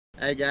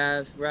Hey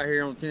guys, we're out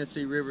here on the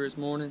Tennessee River this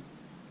morning.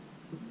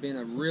 Been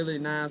a really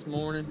nice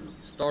morning.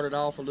 Started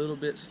off a little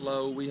bit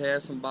slow. We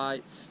had some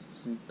bites,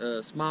 some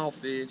small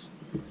fish,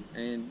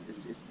 and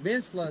it's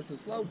been slow. It's a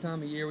slow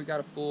time of year. We got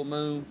a full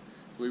moon.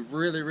 We've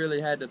really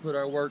had to put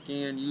our work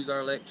in, use our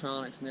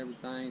electronics and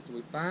everything. So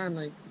we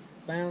finally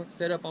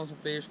set up on some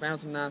fish, found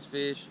some nice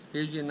fish.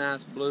 Here's your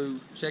nice blue.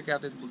 Check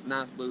out this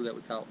nice blue that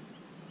we caught.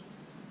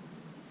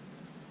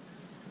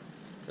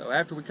 So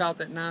after we caught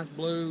that nice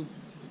blue,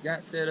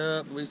 got set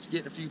up, we was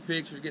getting a few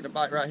pictures, getting a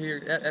bite right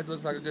here. That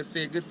looks like a good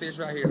fish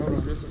right here. Hold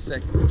on just a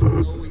second.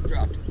 Oh, we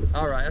dropped it.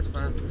 All right, that's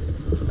fine.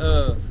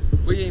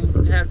 We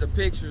even have the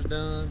pictures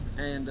done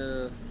and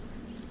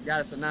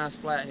got us a nice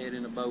flathead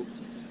in the boat.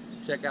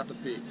 Check out the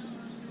pics.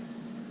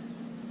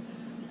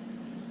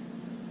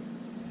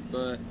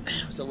 But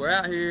so we're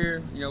out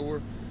here, you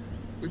know,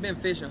 we've been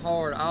fishing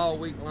hard all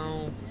week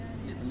long.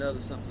 Getting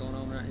another something going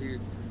on right here.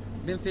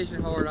 Been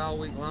fishing hard all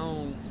week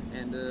long,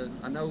 and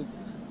I know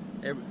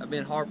I've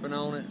been harping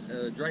on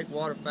it. Drake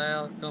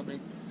Waterfowl company,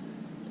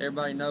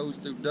 everybody knows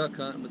through duck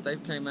hunting, but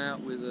they've came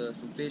out with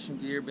some fishing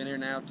gear. Been here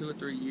now 2 or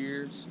 3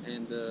 years,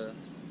 and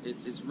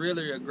it's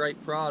really a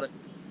great product.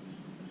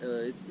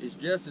 It's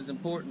just as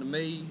important to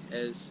me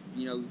as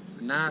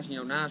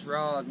nice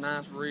rods,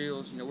 nice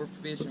reels. We're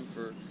fishing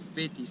for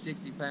 50,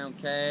 60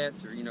 pound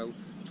cats, or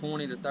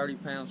 20 to 30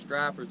 pound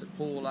stripers that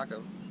pull like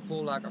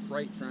a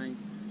freight train.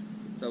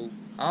 So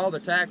all the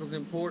tackle's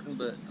important,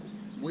 but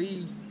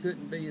we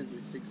couldn't be as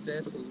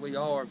successful as we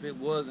are if it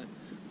wasn't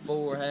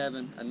for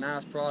having a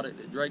nice product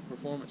that Drake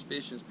Performance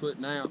Fishing is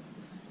putting out.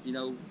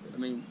 I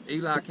mean,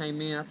 Eli came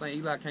in. I think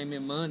Eli came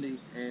in Monday,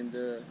 and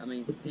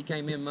he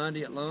came in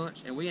Monday at lunch,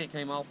 and we ain't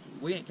came off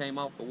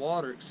the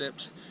water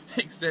except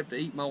to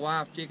eat my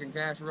wife's chicken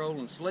casserole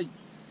and sleep.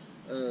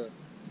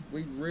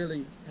 We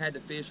really had to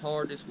fish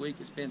hard this week.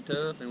 It's been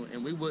tough,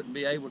 and we wouldn't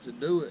be able to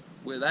do it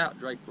without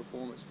Drake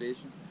Performance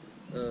Fishing.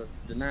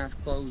 The nice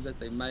clothes that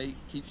they make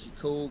keeps you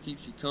cool,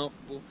 keeps you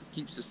comfortable,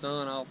 keeps the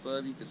sun off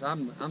of you. Because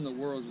I'm the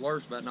world's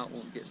worst about not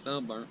wanting to get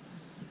sunburnt.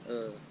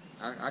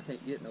 I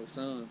can't get no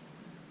sun,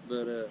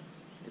 but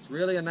it's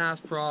really a nice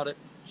product.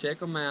 Check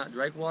them out,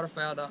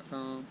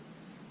 drakewaterfowl.com.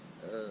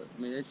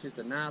 I mean, it's just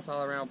a nice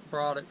all-around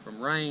product,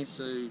 from rain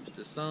suits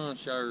to sun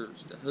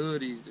shirts to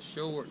hoodies to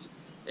shorts,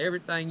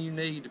 everything you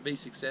need to be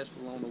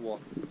successful on the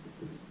water.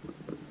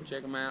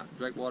 Check them out,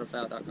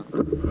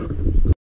 drakewaterfowl.com.